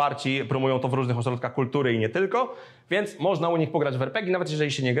najbardziej otwarci, promują to w różnych ośrodkach kultury i nie tylko. Więc można u nich pograć w RPG, nawet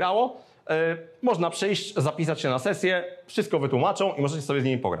jeżeli się nie grało. Można przyjść, zapisać się na sesję, wszystko wytłumaczą i możecie sobie z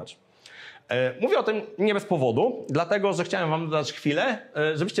nimi pograć. Mówię o tym nie bez powodu, dlatego że chciałem wam dać chwilę,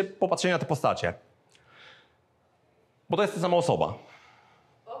 żebyście popatrzyli na te postacie. Bo to jest ta sama osoba.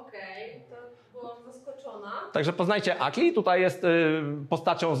 Okej, to byłam zaskoczona. Także poznajcie Aki, tutaj jest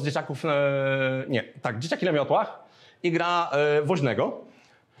postacią z dzieciaków, Dzieciaki na miotłach i gra woźnego.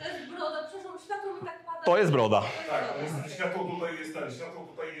 To jest broda, przepraszam, światło mi tak pada. To jest broda. Tak, światło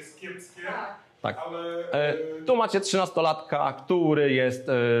tutaj jest kiepskie, Tak. ale... Tu macie 13-latka, który jest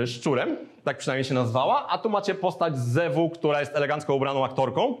szczurem, tak przynajmniej się nazwała, a tu macie postać z Zewu, która jest elegancko ubraną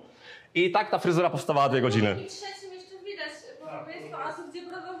aktorką. I tak ta fryzura powstawała 2 godziny. I trzecim jeszcze widać podobieństwo asów, gdzie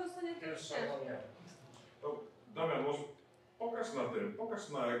broda zostanie też Damian, może pokaż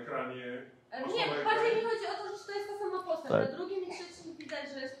na ekranie. Nie, bardziej mi chodzi o to, że to jest ta sama postać. Na drugim i trzecim widać,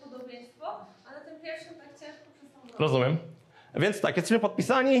 że jest podobieństwo, a na tym pierwszym tak ciężko przez tą brodę. Rozumiem. Więc tak, jesteśmy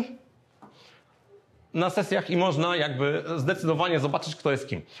podpisani na sesjach i można jakby zdecydowanie zobaczyć, kto jest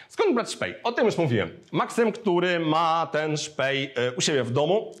kim. Skąd brać szpej? O tym już mówiłem. Maksym, który ma ten szpej u siebie w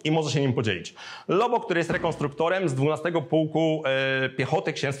domu i może się nim podzielić. Lobo, który jest rekonstruktorem z 12 Pułku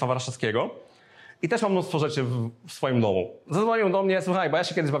Piechoty Księstwa Warszawskiego. I też mam mnóstwo rzeczy w swoim domu. Zadzwonił do mnie, słuchaj, bo ja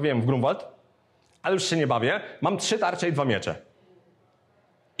się kiedyś bawiłem w Grunwald, ale już się nie bawię. Mam 3 tarcze i 2 miecze.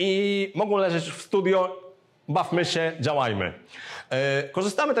 I mogą leżeć w studio, bawmy się, działajmy.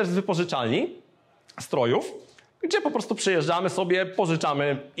 Korzystamy też z wypożyczalni strojów, gdzie po prostu przyjeżdżamy sobie,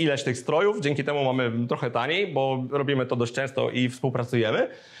 pożyczamy ileś tych strojów, dzięki temu mamy trochę taniej, bo robimy to dość często i współpracujemy.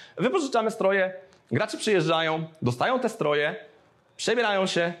 Wypożyczamy stroje, gracze przyjeżdżają, dostają te stroje, przebierają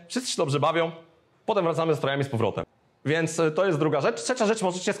się, wszyscy się dobrze bawią, potem wracamy ze strojami z powrotem. Więc to jest druga rzecz. Trzecia rzecz,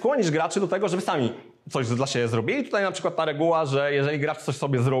 możecie skłonić graczy do tego, żeby sami coś dla siebie zrobili. Tutaj na przykład ta reguła, że jeżeli gracz coś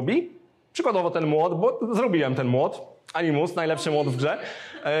sobie zrobi, przykładowo ten młot, bo zrobiłem ten młot, Animus, najlepszy młot w grze.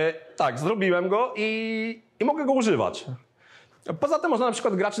 Tak, zrobiłem go i mogę go używać. Poza tym można na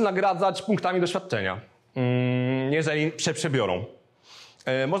przykład graczy nagradzać punktami doświadczenia, jeżeli przebiorą.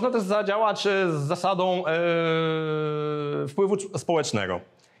 Można też zadziałać z zasadą wpływu społecznego.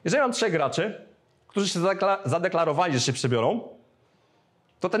 Jeżeli mam 3 graczy, którzy się zadeklarowali, że się przebiorą,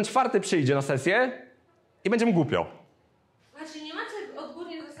 to ten 4 przyjdzie na sesję i będzie mu głupio. Znaczy nie macie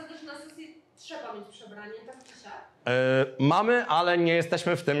odgórnie zasady, że na sesji trzeba mieć przebranie, tak czy siak? Mamy, ale nie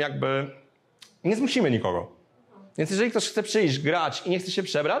jesteśmy w tym jakby... Nie zmusimy nikogo. Więc jeżeli ktoś chce przyjść, grać i nie chce się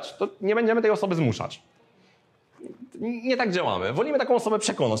przebrać, to nie będziemy tej osoby zmuszać. Nie tak działamy. Wolimy taką osobę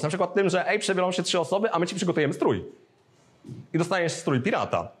przekonać. Na przykład tym, że przebiorą się 3 osoby, a my ci przygotujemy strój. I dostaniesz strój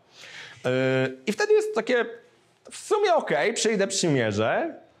pirata. I wtedy jest takie w sumie okej, przyjdę,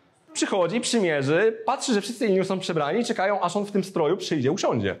 przymierzę. Przychodzi, przymierzy, patrzy, że wszyscy inni są przebrani i czekają, aż on w tym stroju przyjdzie,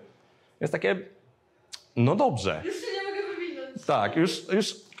 usiądzie. Jest takie, no dobrze. Już się nie mogę wywinąć. Tak,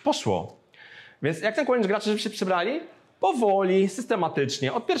 już poszło. Więc jak ten kłonić graczy, żeby się przebrali? Powoli,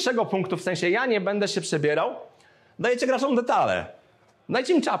 systematycznie. Od pierwszego punktu, w sensie ja nie będę się przebierał, dajecie graczom detale.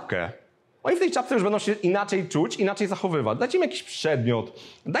 Dajcie im czapkę. Oni w tej czapce już będą się inaczej czuć, inaczej zachowywać. Dajcie im jakiś przedmiot,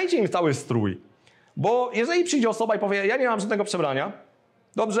 dajcie im cały strój. Bo jeżeli przyjdzie osoba i powie, ja nie mam żadnego przebrania,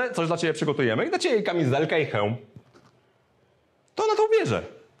 dobrze, coś dla ciebie przygotujemy i dacie jej kamizelkę i hełm, to ona to ubierze.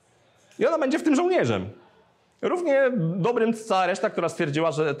 I ona będzie w tym żołnierzem. Równie dobrym cała reszta, która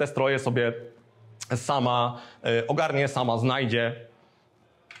stwierdziła, że te stroje sobie sama ogarnie, sama znajdzie.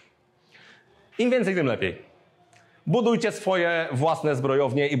 Im więcej, tym lepiej. Budujcie swoje własne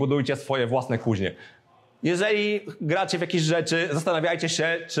zbrojownie i budujcie swoje własne kuźnie. Jeżeli gracie w jakieś rzeczy, zastanawiajcie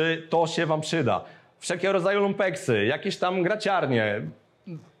się, czy to się wam przyda. Wszelkiego rodzaju lumpeksy, jakieś tam graciarnie,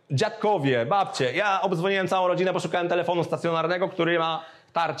 dziadkowie, babcie. Ja obdzwoniłem całą rodzinę, poszukałem telefonu stacjonarnego, który ma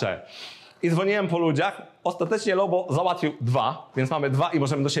tarczę. I dzwoniłem po ludziach. Ostatecznie Lobo załatwił 2, więc mamy 2 i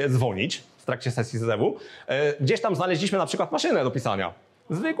możemy do siebie dzwonić w trakcie sesji zewu. Gdzieś tam znaleźliśmy na przykład maszynę do pisania.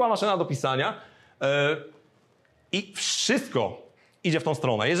 Zwykła maszyna do pisania. I wszystko idzie w tą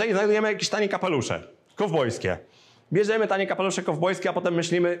stronę. Jeżeli znajdujemy jakieś tanie kapelusze kowbojskie, bierzemy tanie kapelusze kowbojskie, a potem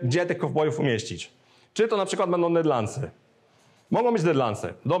myślimy, gdzie tych kowbojów umieścić. Czy to na przykład będą Nedlandsy. Mogą być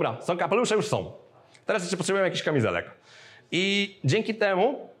deadlinesy. Dobra, są kapelusze, już są. Teraz jeszcze potrzebujemy jakichś kamizelek. I dzięki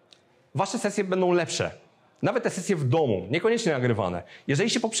temu wasze sesje będą lepsze. Nawet te sesje w domu, niekoniecznie nagrywane. Jeżeli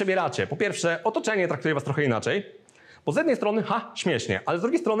się poprzebieracie, po pierwsze, otoczenie traktuje was trochę inaczej, bo z jednej strony, śmiesznie, ale z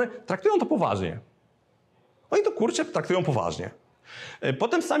drugiej strony traktują to poważnie. Oni to, kurczę, traktują poważnie.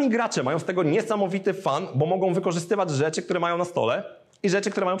 Potem sami gracze mają z tego niesamowity fan, bo mogą wykorzystywać rzeczy, które mają na stole i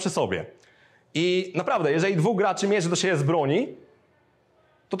rzeczy, które mają przy sobie. I naprawdę, jeżeli dwóch graczy mierzy do siebie z broni,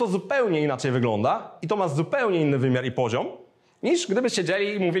 to zupełnie inaczej wygląda i to ma zupełnie inny wymiar i poziom, niż gdyby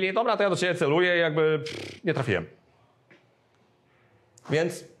siedzieli i mówili, dobra, to ja do ciebie celuję i jakby nie trafiłem.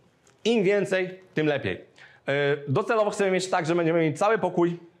 Więc im więcej, tym lepiej. Docelowo chcemy mieć tak, że będziemy mieli cały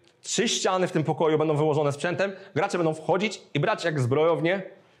pokój, 3 ściany w tym pokoju będą wyłożone sprzętem, gracze będą wchodzić i brać jak zbrojownie,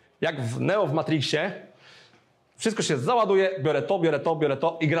 jak w Neo w Matrixie. Wszystko się załaduje, biorę to, biorę to, biorę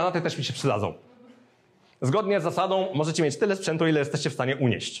to i granaty też mi się przydadzą. Zgodnie z zasadą możecie mieć tyle sprzętu, ile jesteście w stanie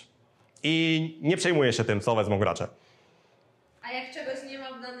unieść. I nie przejmuję się tym, co wezmą gracze. A jak czegoś nie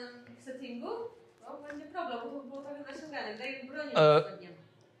ma w danym settingu, to będzie problem, bo to było trochę naciągane. Daj broni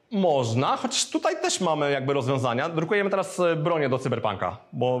Można, choć tutaj też mamy jakby rozwiązania. Drukujemy teraz bronię do cyberpunka,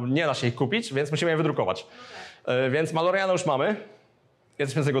 bo nie da się ich kupić, więc musimy je wydrukować. Więc Maloriana już mamy,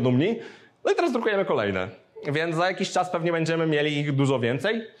 jesteśmy z tego dumni. No i teraz drukujemy kolejne. Więc za jakiś czas pewnie będziemy mieli ich dużo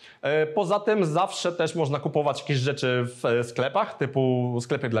więcej. Poza tym zawsze też można kupować jakieś rzeczy w sklepach, typu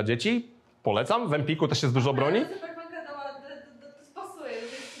sklepy dla dzieci. Polecam, w Empiku też jest dużo broni. Pasuje do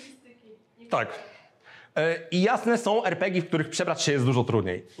tej stylistyki. Tak. I jasne są RPG, w których przebrać się jest dużo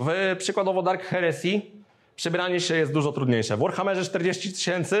trudniej. W przykładowo Dark Heresy przebranie się jest dużo trudniejsze. W Warhammerze 40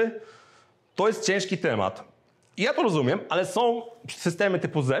 000 to jest ciężki temat. I ja to rozumiem, ale są systemy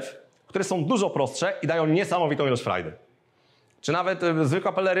typu ZEF, które są dużo prostsze i dają niesamowitą ilość frajdy. Czy nawet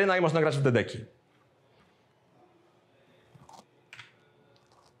zwykła peleryna i można grać w dedeki.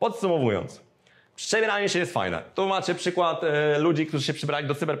 Podsumowując, przebieranie się jest fajne. Tu macie przykład ludzi, którzy się przebrali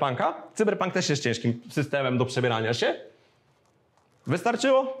do cyberpunka. Cyberpunk też jest ciężkim systemem do przebierania się.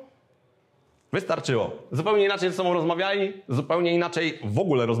 Wystarczyło? Wystarczyło. Zupełnie inaczej ze sobą rozmawiali, zupełnie inaczej w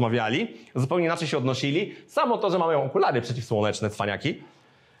ogóle rozmawiali, zupełnie inaczej się odnosili. Samo to, że mają okulary przeciwsłoneczne, cwaniaki,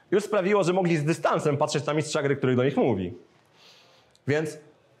 już sprawiło, że mogli z dystansem patrzeć na mistrza gry, który do nich mówi. Więc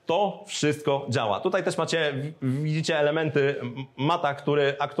to wszystko działa. Tutaj też macie, widzicie elementy Mata,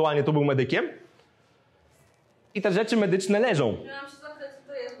 który aktualnie tu był medykiem. I te rzeczy medyczne leżą. Miałam się zapytać, co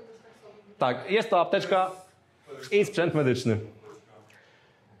to jest, bo to jest tak samo. Tak, jest to apteczka i sprzęt medyczny.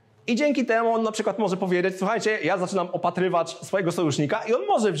 I dzięki temu on na przykład może powiedzieć, słuchajcie, ja zaczynam opatrywać swojego sojusznika i on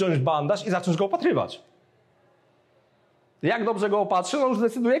może wziąć bandaż i zacząć go opatrywać. Jak dobrze go opatrzy, no już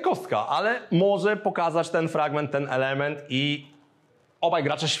decyduje kostka, ale może pokazać ten fragment, ten element i obaj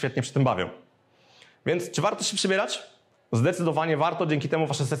gracze się świetnie przy tym bawią. Więc czy warto się przybierać? Zdecydowanie warto, dzięki temu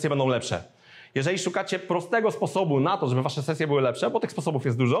wasze sesje będą lepsze. Jeżeli szukacie prostego sposobu na to, żeby wasze sesje były lepsze, bo tych sposobów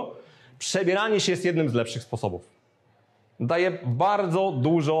jest dużo, przebieranie się jest jednym z lepszych sposobów. Daje bardzo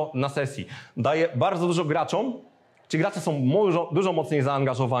dużo na sesji. Daje bardzo dużo graczom. Ci gracze są dużo mocniej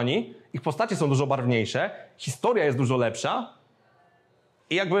zaangażowani, ich postacie są dużo barwniejsze, historia jest dużo lepsza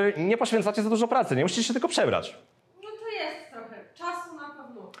i jakby nie poświęcacie za dużo pracy, nie musicie się tylko przebrać. No to jest trochę. Czasu na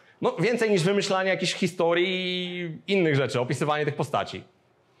pewno. No więcej niż wymyślanie jakichś historii i innych rzeczy, opisywanie tych postaci.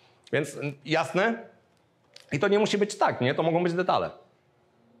 Więc jasne? I to nie musi być tak, nie? To mogą być detale.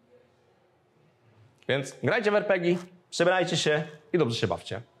 Więc grajcie w RPG, przebrajcie się i dobrze się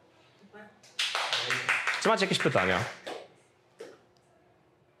bawcie. Czy macie jakieś pytania?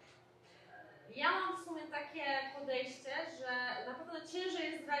 Ja mam w sumie takie podejście, że na pewno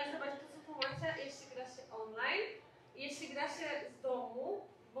ciężej jest zrealizować to, co tłumaczę, jeśli gra się online, jeśli gra się z domu,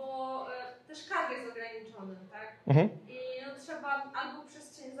 bo też kadr jest ograniczony, tak? I no, trzeba albo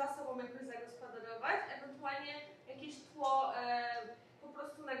przestrzeń za sobą jakoś zagospodarować, ewentualnie jakieś tło po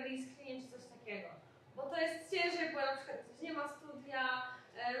prostu na green screenie czy coś takiego. Bo to jest ciężej, bo na przykład nie ma studia,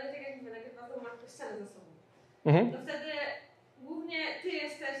 no tak jak mówię, nagrywa to masz ścianę za sobą. To wtedy głównie ty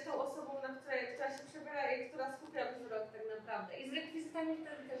jesteś tą osobą, która się przebiera i która skupia wzrok tak naprawdę. I z rekwizytami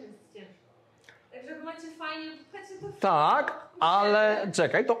wtedy też jest ciężko. Także wy macie fajnie, pchacie to Tak, ale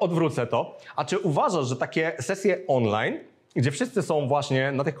czekaj, to odwrócę to. A czy uważasz, że takie sesje online, gdzie wszyscy są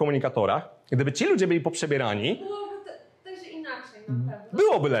właśnie na tych komunikatorach, gdyby ci ludzie byli poprzebierani, byłoby też inaczej na pewno.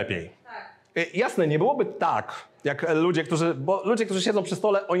 byłoby lepiej? Tak. Jasne, nie byłoby tak, jak ludzie, którzy siedzą przy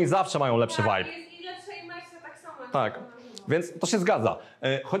stole, oni zawsze mają lepszy vibe. I lepsza imersja tak samo. Tak, więc to się zgadza.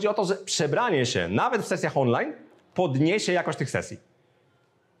 Chodzi o to, że przebranie się, nawet w sesjach online, podniesie jakość tych sesji.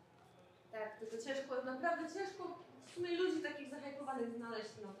 Tak, tylko ciężko, naprawdę ciężko w sumie ludzi takich zahypowanych znaleźć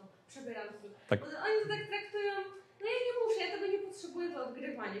na to, przebieranki. Tak. Bo oni to tak traktują, no ja nie muszę, ja to tego nie potrzebuje do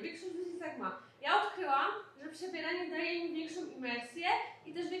odgrywania. Większość ludzi tak ma. Ja odkryłam, że przebieranie daje mi większą imersję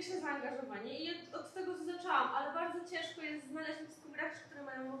i też większe zaangażowanie. I od tego to zaczęłam, ale bardzo ciężko jest znaleźć w tych graczy, które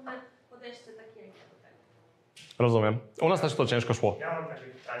mają równe podejście takie jak ja do tego. Rozumiem. U nas też to ciężko szło. Ja mam takie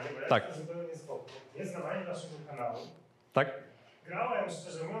pytanie, bo ja tak. jestem zupełnie z boku. Nie znałem naszego kanału. Tak? Grałem,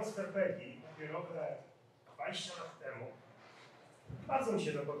 szczerze mówiąc, w RPG dopiero 20 lat temu. Bardzo mi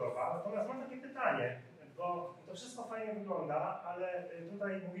się to podoba, natomiast mam takie pytanie, bo to wszystko fajnie wygląda, ale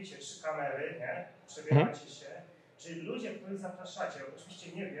tutaj mówicie 3 kamery, nie? Przebieracie się. Czy ludzie, których zapraszacie,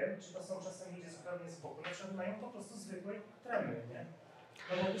 oczywiście nie wiem, czy to są czasem ludzie zupełnie z boku, na przykład mają po prostu zwykłe tremy, nie?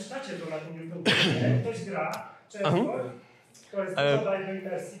 No bo puszczacie to na tym YouTube, nie? Ktoś gra, często, to jest dużo daje do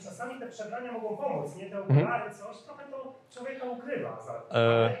imersji, czasami te przebrania mogą pomóc, nie? Te okulary, coś, trochę to człowieka ukrywa,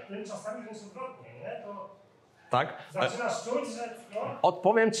 ale czasami wręcz odwrotnie, nie? To tak. zaczynasz czuć, że no,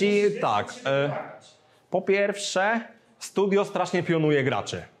 odpowiem Ci tak. Po pierwsze, studio strasznie pionuje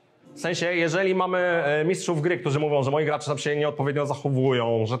graczy. W sensie, jeżeli mamy mistrzów gry, którzy mówią, że moi gracze tam się nieodpowiednio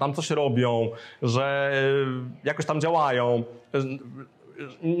zachowują, że tam coś robią, że jakoś tam działają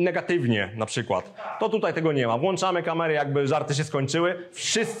negatywnie na przykład, to tutaj tego nie ma. Włączamy kamery, jakby żarty się skończyły.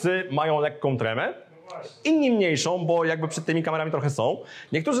 Wszyscy mają lekką tremę. Inni mniejszą, bo jakby przed tymi kamerami trochę są.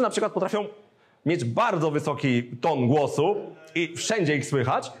 Niektórzy na przykład potrafią mieć bardzo wysoki ton głosu i wszędzie ich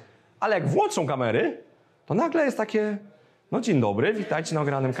słychać, ale jak włączą kamery, to nagle jest takie: no dzień dobry, witajcie na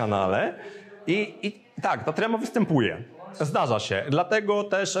ogranym kanale. I tak, ta trema występuje. Zdarza się. Dlatego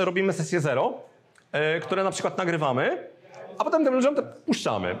też robimy sesję 0, które na przykład nagrywamy, a potem tym ludziom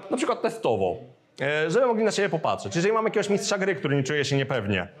puszczamy. Na przykład testowo, żeby mogli na siebie popatrzeć. Jeżeli mamy jakiegoś mistrza gry, który nie czuje się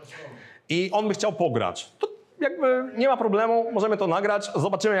niepewnie i on by chciał pograć, to jakby nie ma problemu, możemy to nagrać,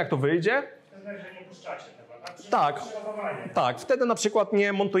 zobaczymy jak to wyjdzie. Tak, tak. Wtedy na przykład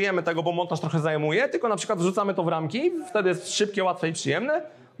nie montujemy tego, bo montaż trochę zajmuje, tylko na przykład wrzucamy to w ramki, wtedy jest szybkie, łatwe i przyjemne.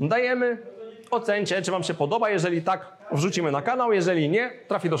 Dajemy, ocencie, czy wam się podoba. Jeżeli tak, wrzucimy na kanał, jeżeli nie,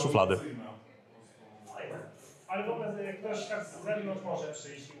 trafi do szuflady. Ale w ogóle ktoś tak z zewnątrz może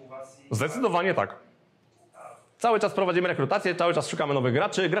przyjść u was i... Zdecydowanie tak. Cały czas prowadzimy rekrutację, cały czas szukamy nowych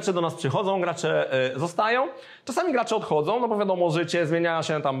graczy. Gracze do nas przychodzą, gracze zostają. Czasami gracze odchodzą, no bo wiadomo, życie, zmienia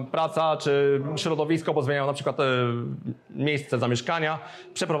się tam praca czy środowisko, bo zmieniają na przykład miejsce zamieszkania,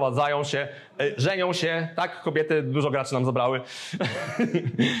 przeprowadzają się, żenią się. Tak, kobiety dużo graczy nam zabrały.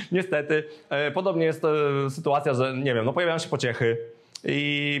 Niestety. Podobnie jest sytuacja, że nie wiem, no pojawiają się pociechy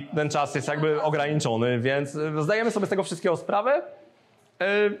i ten czas jest jakby ograniczony, więc zdajemy sobie z tego wszystkiego sprawę.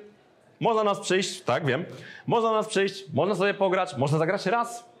 Można nas przyjść, tak wiem, można nas przyjść, można sobie pograć, można zagrać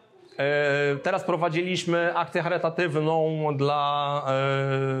raz. Teraz prowadziliśmy akcję charytatywną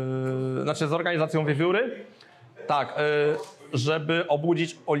z organizacją Wiewióry. Tak, żeby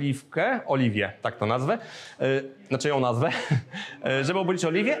obudzić Oliwię, tak to nazwę, znaczy ją nazwę, żeby obudzić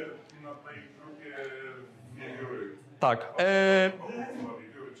Oliwię. Tak.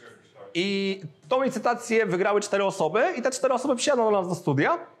 I tą licytację wygrały 4 osoby i te 4 osoby przyjadą do nas do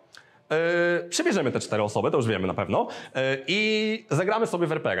studia. Przybierzemy te 4 osoby, to już wiemy na pewno, i zagramy sobie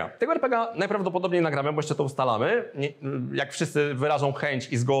w RPG. Tego RPG najprawdopodobniej nagramy, bo jeszcze to ustalamy. Jak wszyscy wyrażą chęć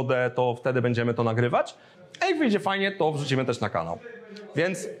i zgodę, to wtedy będziemy to nagrywać. A jak wyjdzie fajnie, to wrzucimy też na kanał.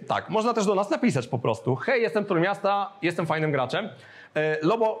 Więc tak, można też do nas napisać po prostu: hej, jestem Trójmiasta, jestem fajnym graczem.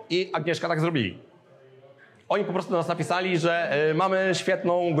 Lobo i Agnieszka tak zrobili. Oni po prostu do nas napisali, że mamy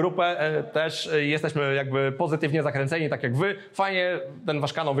świetną grupę, też jesteśmy jakby pozytywnie zakręceni, tak jak wy. Fajnie ten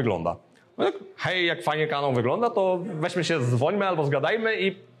wasz kanał wygląda. No tak, hej, jak fajnie kanał wygląda, to weźmy się, dzwońmy albo zgadajmy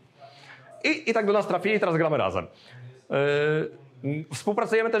i tak do nas trafili i teraz gramy razem.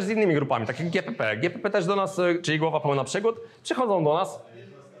 Współpracujemy też z innymi grupami, tak jak GPP. GPP też do nas, czyli Głowa Pełna Przygód, przychodzą do nas,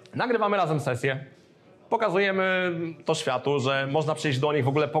 nagrywamy razem sesję, pokazujemy to światu, że można przyjść do nich, w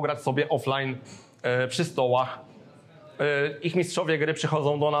ogóle pograć sobie offline, przy stołach. Ich mistrzowie gry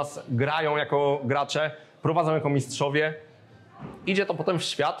przychodzą do nas, grają jako gracze, prowadzą jako mistrzowie. Idzie to potem w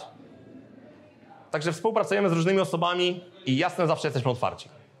świat. Także współpracujemy z różnymi osobami i jasne, zawsze jesteśmy otwarci.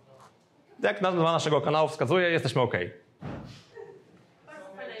 Jak nazwa naszego kanału wskazuje, jesteśmy OK.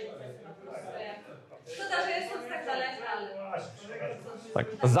 Szkoda, że jestem tak daleko, ale... Tak.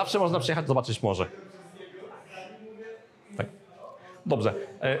 Zawsze można przyjechać, zobaczyć morze. Tak. Dobrze.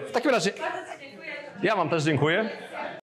 W takim razie... Bardzo dziękuję. Ja wam też dziękuję.